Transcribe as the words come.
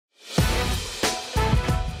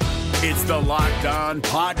It's the Locked On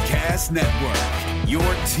Podcast Network, your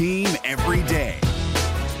team every day.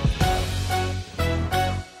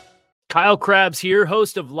 Kyle Krabs here,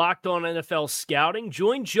 host of Locked On NFL Scouting.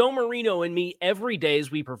 Join Joe Marino and me every day as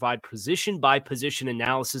we provide position-by-position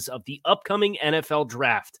analysis of the upcoming NFL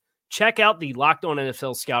Draft. Check out the Locked On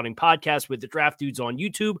NFL Scouting podcast with the Draft Dudes on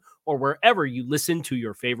YouTube or wherever you listen to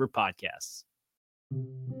your favorite podcasts.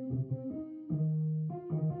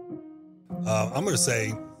 I'm going to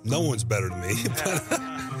say no one's better than me.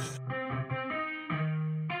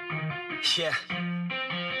 Yeah,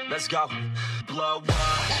 let's go. Blow up.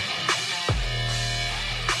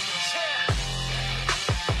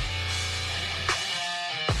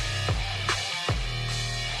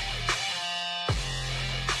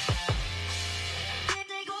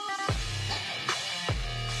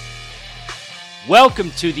 Welcome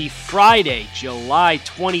to the Friday, July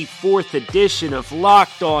 24th edition of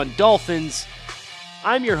Locked On Dolphins.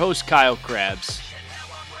 I'm your host, Kyle Krabs.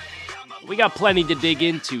 We got plenty to dig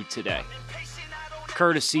into today,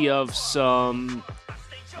 courtesy of some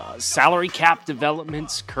salary cap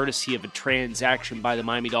developments, courtesy of a transaction by the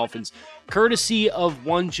Miami Dolphins, courtesy of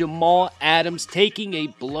one Jamal Adams taking a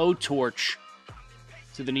blowtorch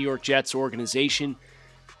to the New York Jets organization,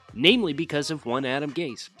 namely because of one Adam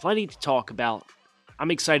Gase. Plenty to talk about. I'm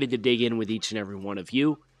excited to dig in with each and every one of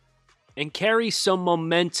you and carry some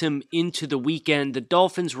momentum into the weekend. The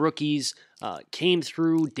Dolphins rookies came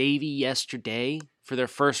through Davie yesterday for their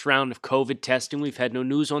first round of COVID testing. We've had no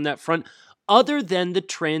news on that front other than the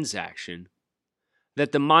transaction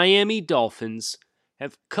that the Miami Dolphins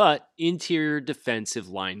have cut interior defensive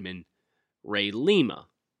lineman Ray Lima.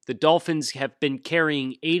 The Dolphins have been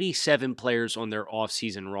carrying 87 players on their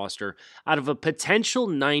offseason roster out of a potential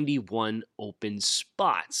 91 open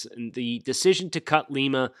spots. And the decision to cut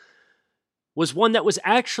Lima was one that was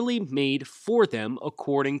actually made for them,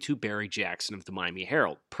 according to Barry Jackson of the Miami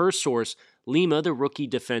Herald. Per source, Lima, the rookie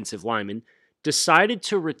defensive lineman, decided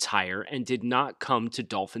to retire and did not come to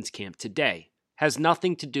Dolphins camp today. Has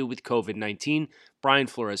nothing to do with COVID-19. Brian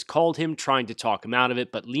Flores called him, trying to talk him out of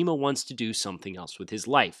it, but Lima wants to do something else with his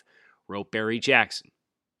life, wrote Barry Jackson.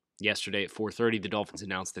 Yesterday at 4:30, the Dolphins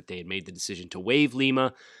announced that they had made the decision to waive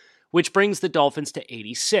Lima, which brings the Dolphins to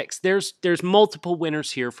 86. There's multiple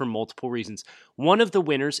winners here for multiple reasons. One of the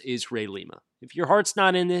winners is Ray Lima. If your heart's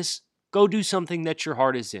not in this, go do something that your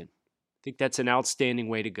heart is in. I think that's an outstanding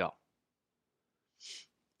way to go.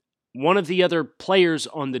 One of the other players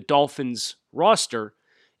on the Dolphins roster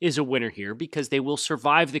is a winner here because they will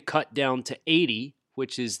survive the cut down to 80,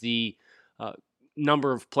 which is the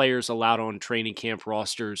number of players allowed on training camp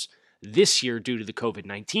rosters this year due to the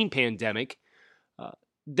COVID-19 pandemic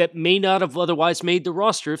that may not have otherwise made the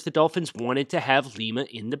roster if the Dolphins wanted to have Lima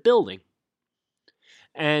in the building.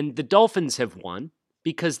 And the Dolphins have won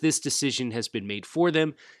because this decision has been made for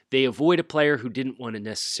them. They avoid a player who didn't want to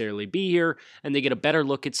necessarily be here, and they get a better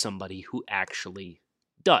look at somebody who actually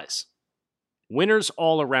does. Winners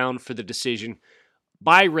all around for the decision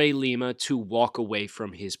by Ray Lima to walk away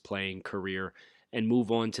from his playing career and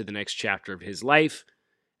move on to the next chapter of his life,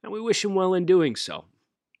 and we wish him well in doing so.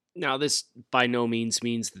 Now, this by no means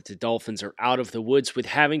means that the Dolphins are out of the woods with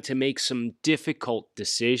having to make some difficult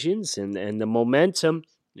decisions, and the momentum,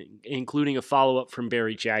 including a follow-up from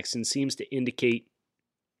Barry Jackson, seems to indicate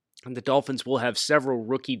the Dolphins will have several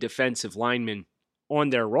rookie defensive linemen on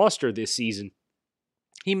their roster this season.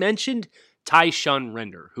 He mentioned Tyshawn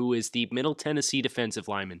Render, who is the Middle Tennessee defensive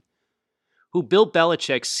lineman, who Bill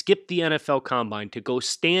Belichick skipped the NFL Combine to go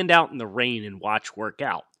stand out in the rain and watch work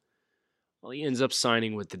out. Well, he ends up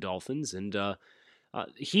signing with the Dolphins, and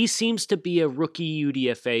he seems to be a rookie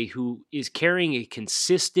UDFA who is carrying a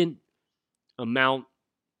consistent amount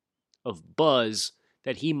of buzz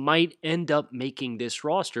that he might end up making this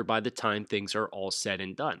roster by the time things are all said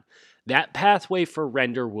and done. That pathway for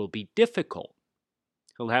Render will be difficult.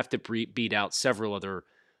 He'll have to beat out several other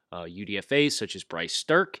UDFAs, such as Bryce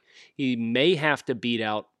Sterk. He may have to beat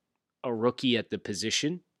out a rookie at the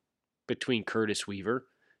position between Curtis Weaver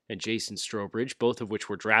and Jason Strowbridge, both of which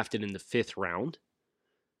were drafted in the 5th round.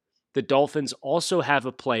 The Dolphins also have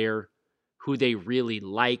a player who they really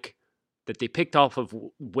like that they picked off of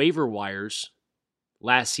waiver wires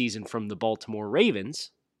last season from the Baltimore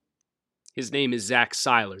Ravens. His name is Zach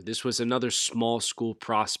Seiler. This was another small school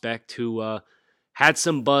prospect who had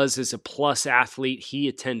some buzz as a plus athlete. He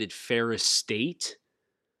attended Ferris State.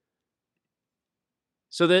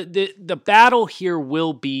 So the battle here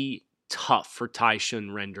will be tough for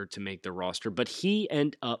Tyshawn Render to make the roster, but he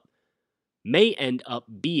may end up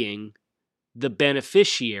being the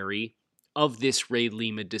beneficiary of this Ray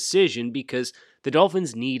Lima decision because the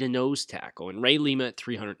Dolphins need a nose tackle, and Ray Lima at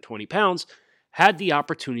 320 pounds had the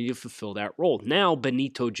opportunity to fulfill that role. Now,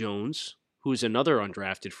 Benito Jones, who's another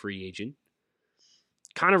undrafted free agent,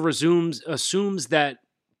 kind of assumes that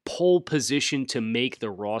pole position to make the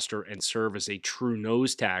roster and serve as a true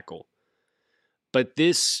nose tackle. But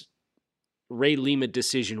this Ray Lima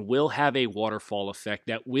decision will have a waterfall effect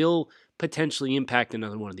that will potentially impact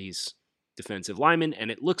another one of these defensive linemen, and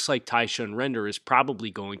it looks like Tyshawn Render is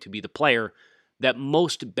probably going to be the player that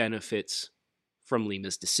most benefits from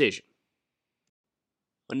Lima's decision.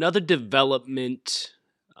 Another development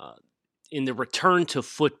in the return to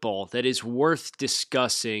football that is worth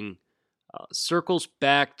discussing circles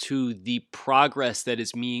back to the progress that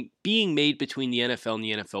is being made between the NFL and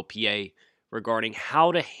the NFLPA regarding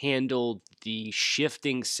how to handle the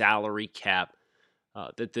shifting salary cap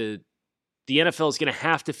that the NFL is going to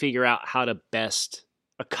have to figure out how to best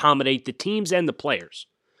accommodate the teams and the players.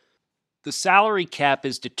 The salary cap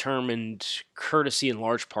is determined courtesy in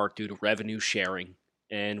large part due to revenue sharing.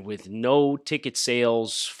 And with no ticket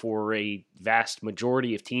sales for a vast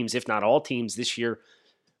majority of teams, if not all teams this year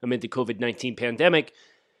amid the COVID-19 pandemic,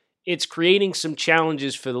 it's creating some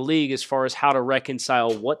challenges for the league as far as how to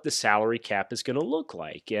reconcile what the salary cap is going to look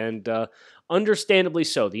like. And understandably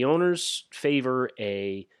so, the owners favor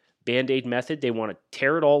a Band-Aid method. They want to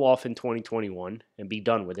tear it all off in 2021 and be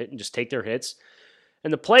done with it and just take their hits.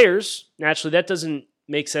 And the players, naturally, that doesn't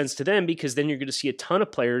make sense to them because then you're going to see a ton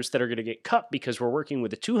of players that are going to get cut because we're working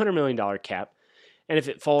with a $200 million cap. And if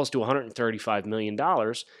it falls to $135 million,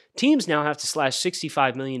 teams now have to slash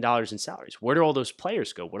 $65 million in salaries. Where do all those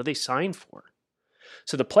players go? What do they sign for?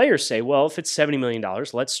 So the players say, well, if it's $70 million,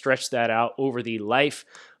 let's stretch that out over the life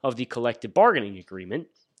of the collective bargaining agreement.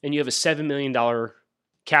 And you have a $7 million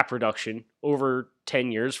cap reduction over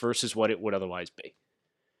 10 years versus what it would otherwise be.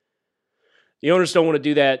 The owners don't want to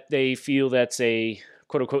do that. They feel that's a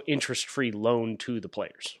quote-unquote interest-free loan to the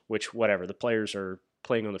players, which whatever. The players are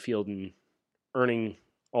playing on the field and earning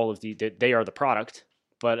all of they are the product.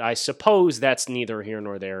 But I suppose that's neither here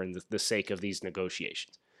nor there in the sake of these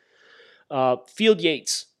negotiations. Field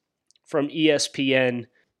Yates from ESPN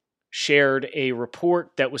shared a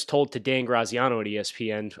report that was told to Dan Graziano at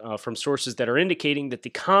ESPN from sources that are indicating that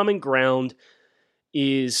the common ground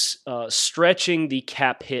is stretching the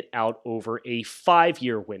cap hit out over a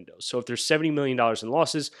 5-year window. So if there's $70 million in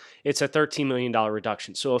losses, it's a $13 million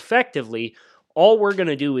reduction. So effectively, all we're going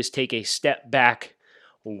to do is take a step back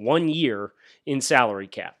 1 year in salary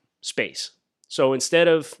cap space. So instead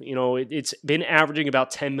of, it's been averaging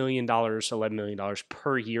about $10 million, $11 million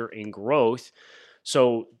per year in growth.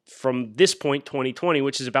 So from this point, 2020,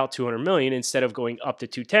 which is about $200 million, instead of going up to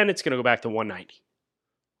 210, it's going to go back to 190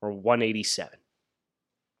 or 187.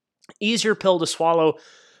 Easier pill to swallow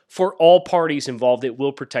for all parties involved. It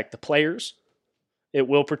will protect the players. It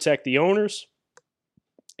will protect the owners.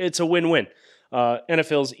 It's a win-win.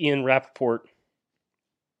 NFL's Ian Rappaport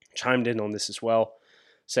chimed in on this as well.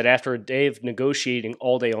 Said after a day of negotiating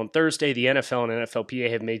all day on Thursday, the NFL and NFLPA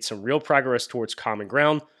have made some real progress towards common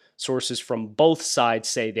ground. Sources from both sides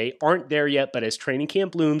say they aren't there yet, but as training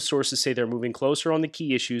camp looms, sources say they're moving closer on the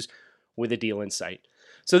key issues with a deal in sight.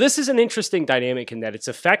 So this is an interesting dynamic in that it's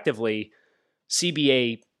effectively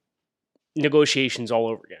CBA negotiations all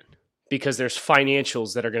over again because there's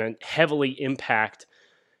financials that are going to heavily impact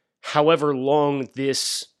however long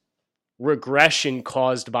this regression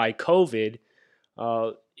caused by COVID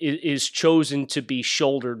is chosen to be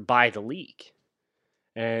shouldered by the league.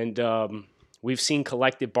 And we've seen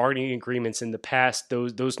collective bargaining agreements in the past.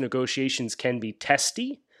 Those negotiations can be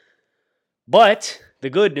testy. But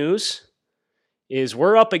the good news is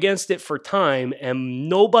we're up against it for time, and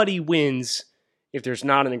nobody wins if there's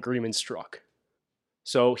not an agreement struck.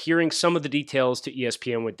 So hearing some of the details to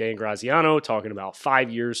ESPN with Dan Graziano talking about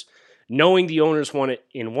 5 years, knowing the owners want it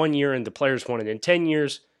in 1 year and the players want it in 10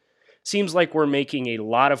 years, seems like we're making a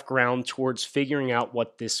lot of ground towards figuring out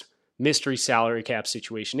what this mystery salary cap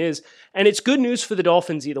situation is. And it's good news for the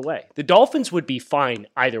Dolphins either way. The Dolphins would be fine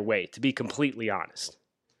either way, to be completely honest.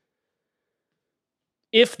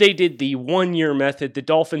 If they did the 1 year method, the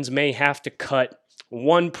Dolphins may have to cut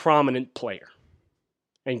one prominent player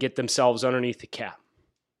and get themselves underneath the cap.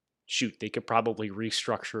 Shoot, they could probably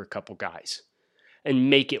restructure a couple guys and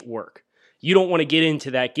make it work. You don't want to get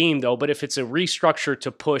into that game though, but if it's a restructure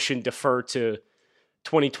to push and defer to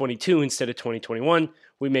 2022 instead of 2021,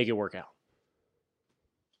 we make it work out.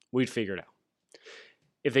 We'd figure it out.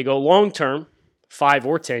 If they go long term, 5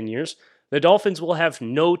 or 10 years, the Dolphins will have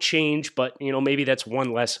no change, but maybe that's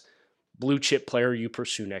one less blue chip player you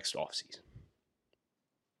pursue next offseason.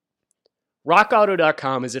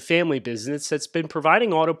 RockAuto.com is a family business that's been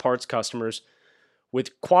providing auto parts customers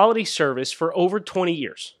with quality service for over 20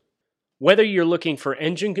 years. Whether you're looking for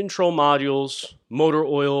engine control modules, motor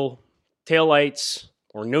oil, taillights,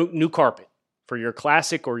 or new carpet for your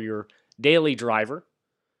classic or your daily driver,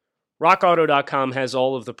 RockAuto.com has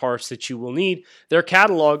all of the parts that you will need. Their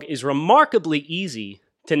catalog is remarkably easy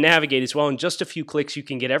to navigate as well. In just a few clicks, you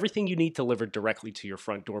can get everything you need delivered directly to your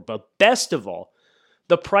front door. But best of all,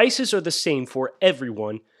 the prices are the same for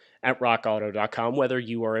everyone at RockAuto.com, whether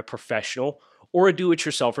you are a professional or a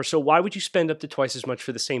do-it-yourselfer. So why would you spend up to twice as much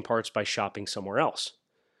for the same parts by shopping somewhere else?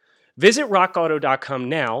 Visit RockAuto.com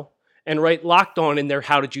now and write Locked On in their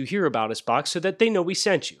How Did You Hear About Us box so that they know we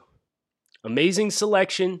sent you. Amazing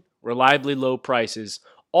selection, reliably low prices,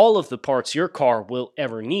 all of the parts your car will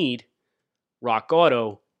ever need.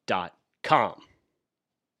 RockAuto.com.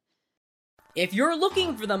 If you're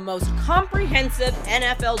looking for the most comprehensive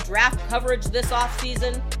NFL draft coverage this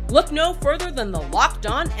offseason, look no further than the Locked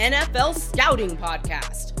On NFL Scouting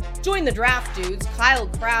Podcast. Join the draft dudes, Kyle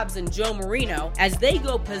Krabs and Joe Marino, as they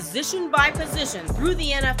go position by position through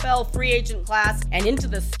the NFL free agent class and into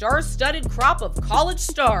the star-studded crop of college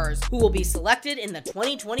stars who will be selected in the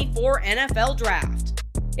 2024 NFL Draft.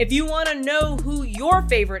 If you want to know who your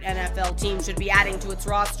favorite NFL team should be adding to its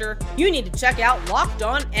roster, you need to check out Locked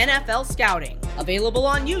On NFL Scouting, available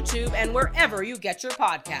on YouTube and wherever you get your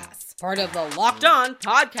podcasts. Part of the Locked On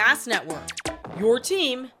Podcast Network, your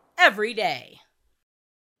team every day.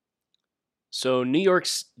 So New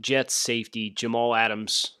York's Jets safety, Jamal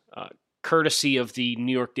Adams, courtesy of the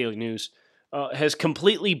New York Daily News, has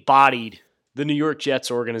completely bodied the New York Jets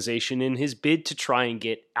organization in his bid to try and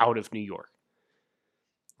get out of New York.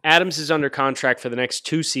 Adams is under contract for the next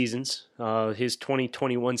 2 seasons. His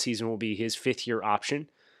 2021 season will be his 5th-year option.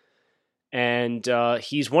 And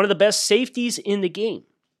he's one of the best safeties in the game.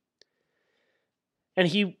 And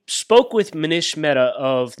he spoke with Manish Mehta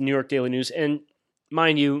of New York Daily News. And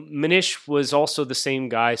mind you, Manish was also the same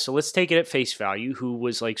guy, so let's take it at face value, who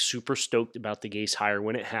was like super stoked about the Gase hire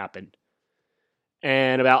when it happened.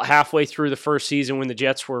 And about halfway through the first season, when the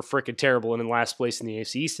Jets were freaking terrible and in last place in the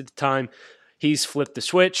AFC East at the time, he's flipped the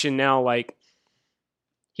switch, and now,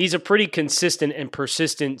 he's a pretty consistent and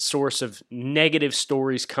persistent source of negative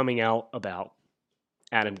stories coming out about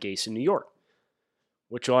Adam Gase in New York,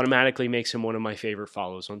 which automatically makes him one of my favorite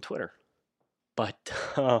follows on Twitter. But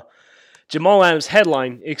Jamal Adams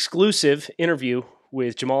headline, exclusive interview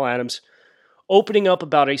with Jamal Adams, opening up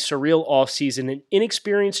about a surreal offseason, an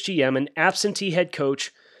inexperienced GM, an absentee head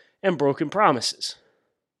coach, and broken promises.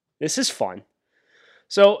 This is fun.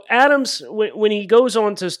 So Adams, when he goes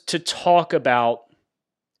on to talk about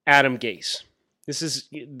Adam Gase, this is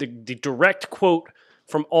the direct quote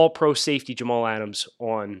from All-Pro safety Jamal Adams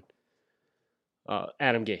on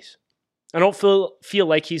Adam Gase. I don't feel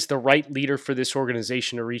like he's the right leader for this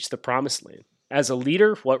organization to reach the promised land. As a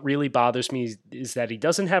leader, what really bothers me is that he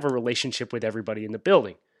doesn't have a relationship with everybody in the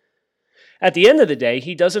building. At the end of the day,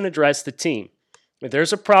 he doesn't address the team. If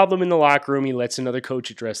there's a problem in the locker room, he lets another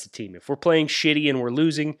coach address the team. If we're playing shitty and we're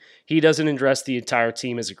losing, he doesn't address the entire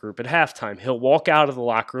team as a group at halftime. He'll walk out of the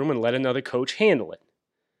locker room and let another coach handle it.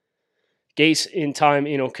 Gase, in time,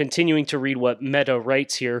 continuing to read what Mehta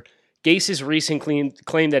writes here, Gase has recently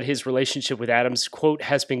claimed that his relationship with Adams, quote,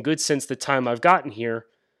 has been good since the time I've gotten here,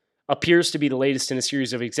 appears to be the latest in a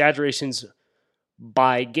series of exaggerations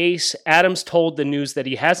by Gase. Adams told the News that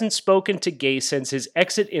he hasn't spoken to Gase since his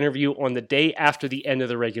exit interview on the day after the end of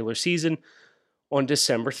the regular season on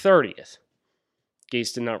December 30th.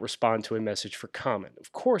 Gase did not respond to a message for comment.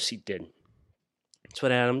 Of course he didn't. That's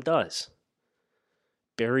what Adam does.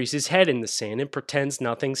 Buries his head in the sand and pretends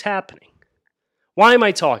nothing's happening. Why am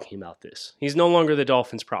I talking about this? He's no longer the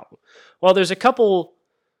Dolphins' problem. Well, there's a couple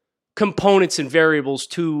components and variables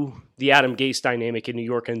to the Adam Gase dynamic in New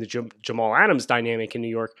York and the Jamal Adams dynamic in New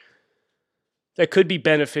York that could be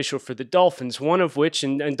beneficial for the Dolphins, one of which,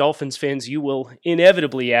 and Dolphins fans, you will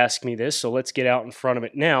inevitably ask me this, so let's get out in front of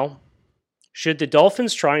it now. Should the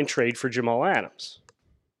Dolphins try and trade for Jamal Adams?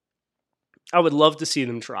 I would love to see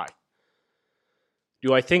them try.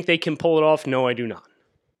 Do I think they can pull it off? No, I do not.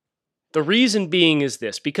 The reason being is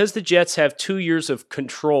this: because the Jets have 2 years of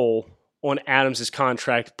control on Adams'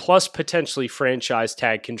 contract, plus potentially franchise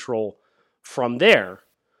tag control from there,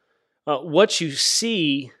 what you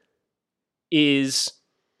see is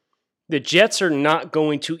the Jets are not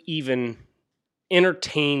going to even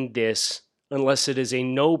entertain this unless it is a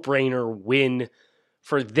no-brainer win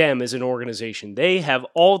for them as an organization. They have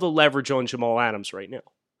all the leverage on Jamal Adams right now.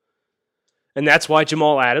 And that's why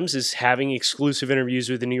Jamal Adams is having exclusive interviews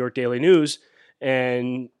with the New York Daily News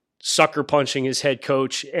and sucker punching his head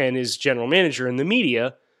coach and his general manager in the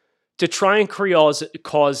media to try and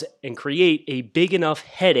cause and create a big enough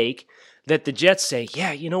headache that the Jets say,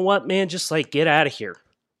 yeah, you know what, man, just like get out of here.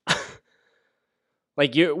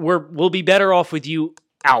 Like we'll be better off with you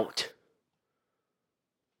out.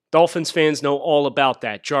 Dolphins fans know all about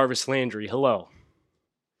that. Jarvis Landry, hello.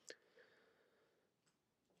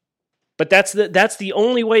 But that's the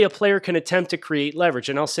only way a player can attempt to create leverage.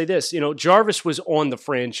 And I'll say this, Jarvis was on the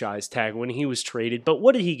franchise tag when he was traded, but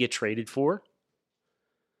what did he get traded for?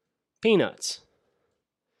 Peanuts.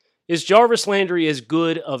 Is Jarvis Landry as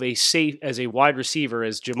good of as a wide receiver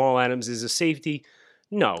as Jamal Adams is a safety?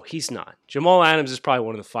 No, he's not. Jamal Adams is probably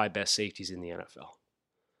one of the 5 best safeties in the NFL.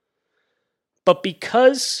 But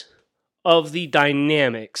because of the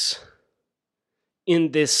dynamics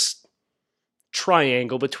in this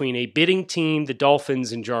triangle between a bidding team, the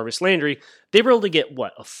Dolphins, and Jarvis Landry, they were able to get,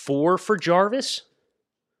 a 4 for Jarvis?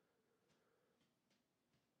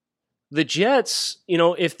 The Jets,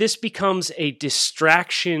 if this becomes a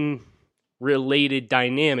distraction-related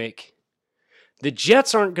dynamic, the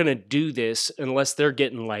Jets aren't going to do this unless they're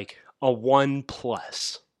getting like a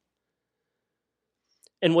 1+.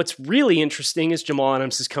 And what's really interesting is Jamal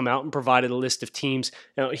Adams has come out and provided a list of teams.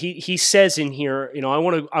 Now, he says in here, I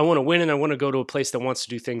want to win and I want to go to a place that wants to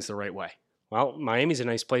do things the right way. Well, Miami's a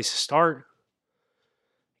nice place to start.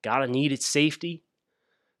 Got a needed safety.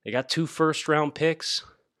 They got 2 first-round picks.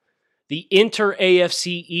 The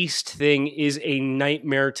inter-AFC East thing is a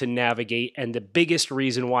nightmare to navigate, and the biggest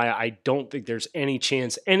reason why I don't think there's any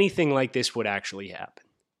chance anything like this would actually happen.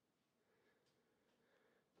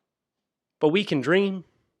 But we can dream.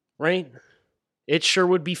 Right? It sure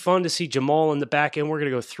would be fun to see Jamal in the back end. We're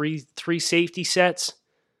going to go three safety sets.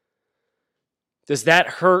 Does that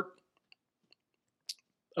hurt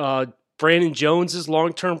Brandon Jones's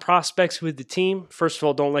long-term prospects with the team? First of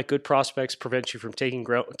all, don't let good prospects prevent you from taking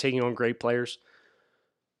on great players.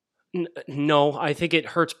 No, I think it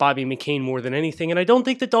hurts Bobby McCain more than anything. And I don't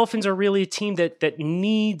think the Dolphins are really a team that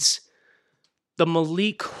needs the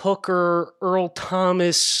Malik Hooker, Earl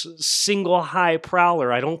Thomas, single high prowler.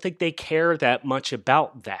 I don't think they care that much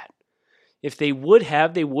about that. If they would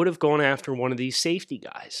have gone after one of these safety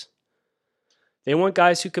guys. They want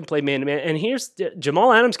guys who can play man-to-man. And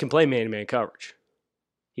Jamal Adams can play man-to-man coverage.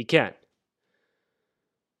 He can.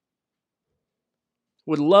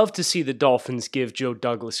 Would love to see the Dolphins give Joe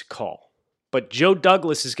Douglas a call. But Joe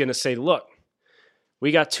Douglas is going to say, look,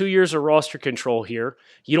 we got 2 years of roster control here.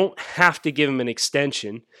 You don't have to give him an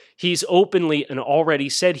extension. He's openly and already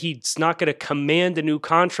said he's not going to command a new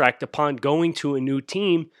contract upon going to a new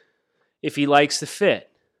team if he likes the fit.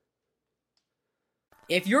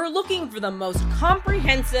 If you're looking for the most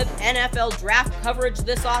comprehensive NFL draft coverage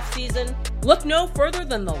this offseason, look no further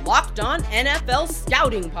than the Locked On NFL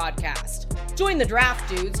Scouting Podcast. Join the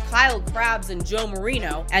draft dudes, Kyle Krabs and Joe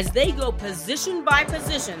Marino, as they go position by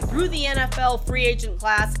position through the NFL free agent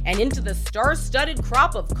class and into the star-studded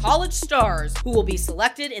crop of college stars who will be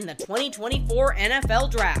selected in the 2024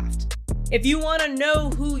 NFL Draft. If you want to know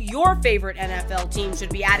who your favorite NFL team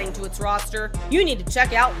should be adding to its roster, you need to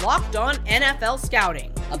check out Locked On NFL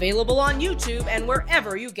Scouting, available on YouTube and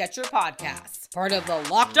wherever you get your podcasts. Part of the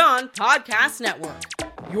Locked On Podcast Network,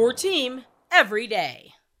 your team every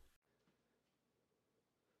day.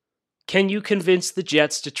 Can you convince the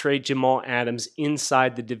Jets to trade Jamal Adams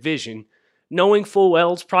inside the division, knowing full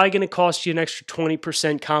well it's probably going to cost you an extra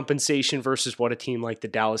 20% compensation versus what a team like the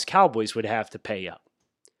Dallas Cowboys would have to pay up?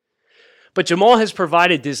 But Jamal has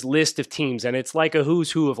provided this list of teams, and it's like a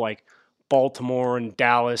who's who of like Baltimore and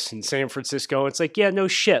Dallas and San Francisco. It's like, yeah, no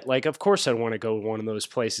shit. Like, of course I'd want to go to one of those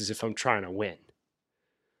places if I'm trying to win.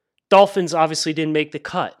 Dolphins obviously didn't make the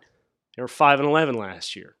cut. They were 5-11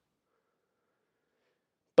 last year.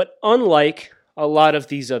 But unlike a lot of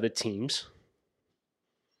these other teams,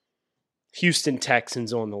 Houston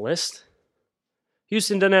Texans on the list.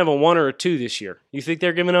 Houston doesn't have a 1 or a 2 this year. You think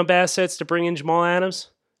they're giving up assets to bring in Jamal Adams?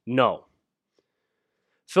 No.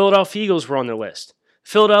 Philadelphia Eagles were on their list.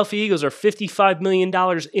 Philadelphia Eagles are $55 million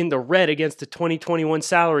in the red against the 2021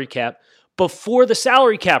 salary cap before the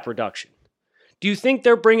salary cap reduction. Do you think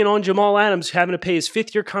they're bringing on Jamal Adams, having to pay his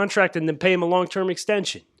 5th-year contract and then pay him a long-term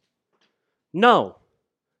extension? No,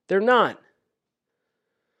 they're not.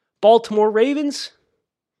 Baltimore Ravens?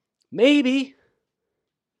 Maybe.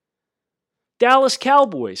 Dallas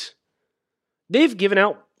Cowboys? They've given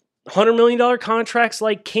out $100 million contracts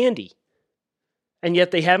like candy, and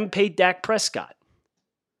yet they haven't paid Dak Prescott.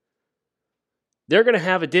 They're going to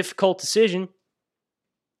have a difficult decision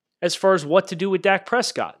as far as what to do with Dak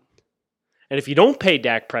Prescott. And if you don't pay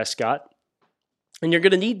Dak Prescott, and you're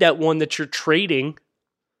going to need that one that you're trading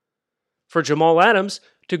for Jamal Adams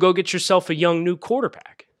to go get yourself a young new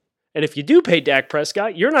quarterback. And if you do pay Dak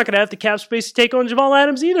Prescott, you're not going to have the cap space to take on Jamal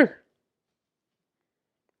Adams either.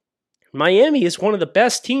 Miami is one of the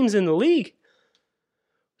best teams in the league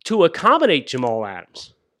to accommodate Jamal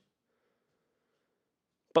Adams.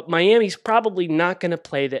 But Miami's probably not going to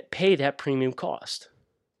pay that premium cost.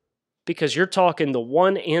 Because you're talking the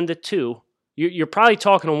 1 and the 2. You're probably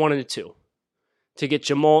talking a 1 and a 2 to get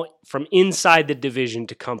Jamal from inside the division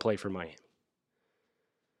to come play for Miami.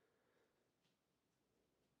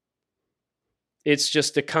 It's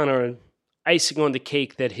just a kind of icing on the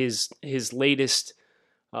cake that his latest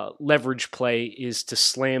leverage play is to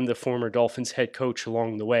slam the former Dolphins head coach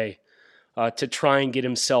along the way to try and get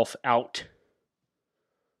himself out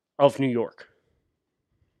of New York.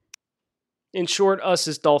 In short, us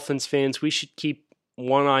as Dolphins fans, we should keep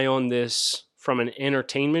one eye on this from an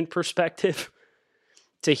entertainment perspective.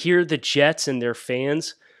 To hear the Jets and their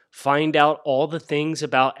fans find out all the things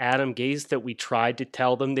about Adam Gase that we tried to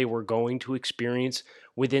tell them they were going to experience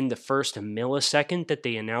within the first millisecond that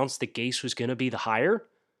they announced that Gase was going to be the hire.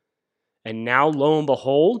 And now, lo and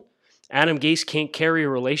behold, Adam Gase can't carry a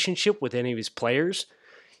relationship with any of his players.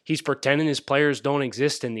 He's pretending his players don't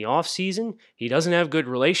exist in the offseason. He doesn't have good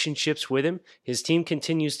relationships with him. His team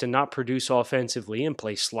continues to not produce offensively and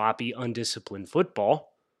play sloppy, undisciplined football.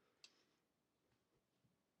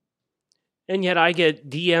 And yet I get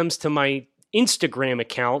DMs to my Instagram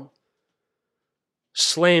account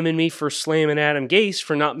slamming me for slamming Adam Gase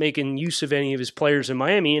for not making use of any of his players in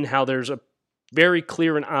Miami, and how there's a very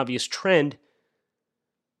clear and obvious trend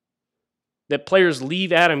that players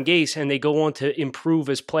leave Adam Gase and they go on to improve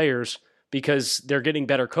as players because they're getting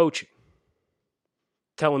better coaching.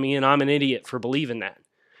 Telling me, and I'm an idiot for believing that.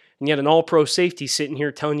 And yet an all-pro safety sitting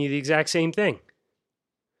here telling you the exact same thing.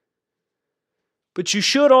 But you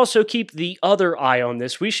should also keep the other eye on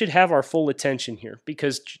this. We should have our full attention here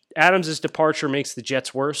because Adams' departure makes the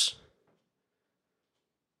Jets worse.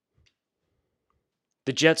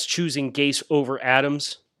 The Jets choosing Gase over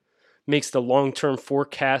Adams makes the long-term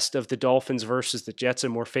forecast of the Dolphins versus the Jets a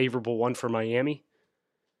more favorable one for Miami.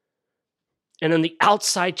 And on the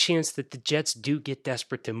outside chance that the Jets do get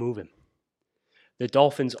desperate to move him, the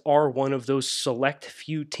Dolphins are one of those select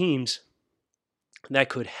few teams that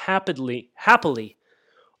could happily,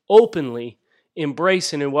 openly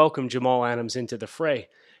embrace and welcome Jamal Adams into the fray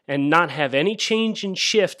and not have any change and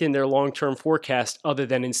shift in their long-term forecast other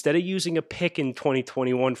than instead of using a pick in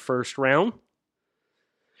 2021 first round,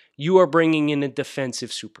 you are bringing in a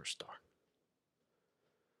defensive superstar.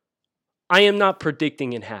 I am not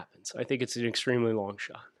predicting it happens. I think it's an extremely long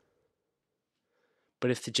shot.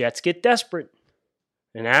 But if the Jets get desperate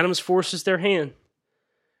and Adams forces their hand,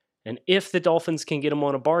 and if the Dolphins can get him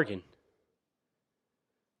on a bargain,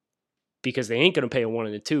 because they ain't going to pay a 1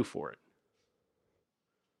 and a 2 for it,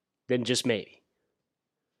 then just maybe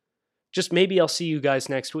I'll see you guys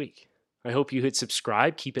next week. I hope you hit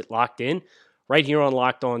subscribe, keep it locked in. Right here on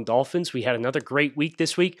Locked On Dolphins. We had another great week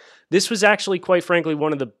this week. This was actually, quite frankly,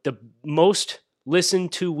 one of the most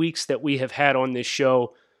listened to weeks that we have had on this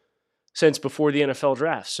show since before the NFL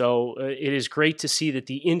draft. So it is great to see that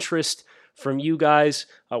the interest from you guys,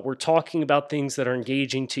 we're talking about things that are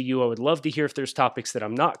engaging to you. I would love to hear if there's topics that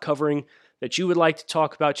I'm not covering that you would like to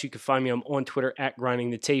talk about. You can find me on Twitter at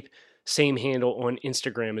Grinding the Tape. Same handle on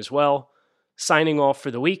Instagram as well. Signing off for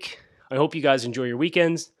the week. I hope you guys enjoy your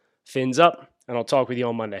weekends. Fins up. And I'll talk with you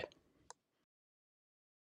on Monday.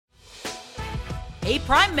 Hey,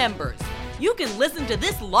 Prime members, you can listen to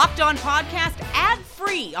this Locked On podcast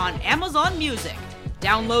ad-free on Amazon Music.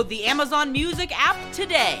 Download the Amazon Music app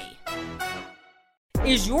today.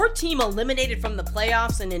 Is your team eliminated from the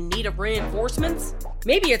playoffs and in need of reinforcements?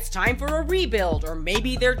 Maybe it's time for a rebuild, or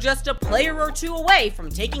maybe they're just a player or two away from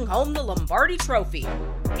taking home the Lombardi Trophy.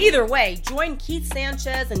 Either way, join Keith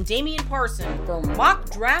Sanchez and Damian Parson for Mock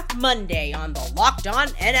Draft Monday on the Locked On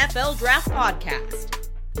NFL Draft Podcast.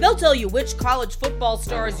 They'll tell you which college football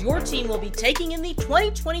stars your team will be taking in the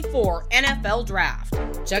 2024 NFL Draft.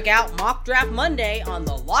 Check out Mock Draft Monday on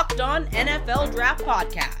the Locked On NFL Draft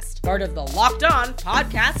Podcast, part of the Locked On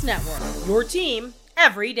Podcast Network. Your team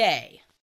every day.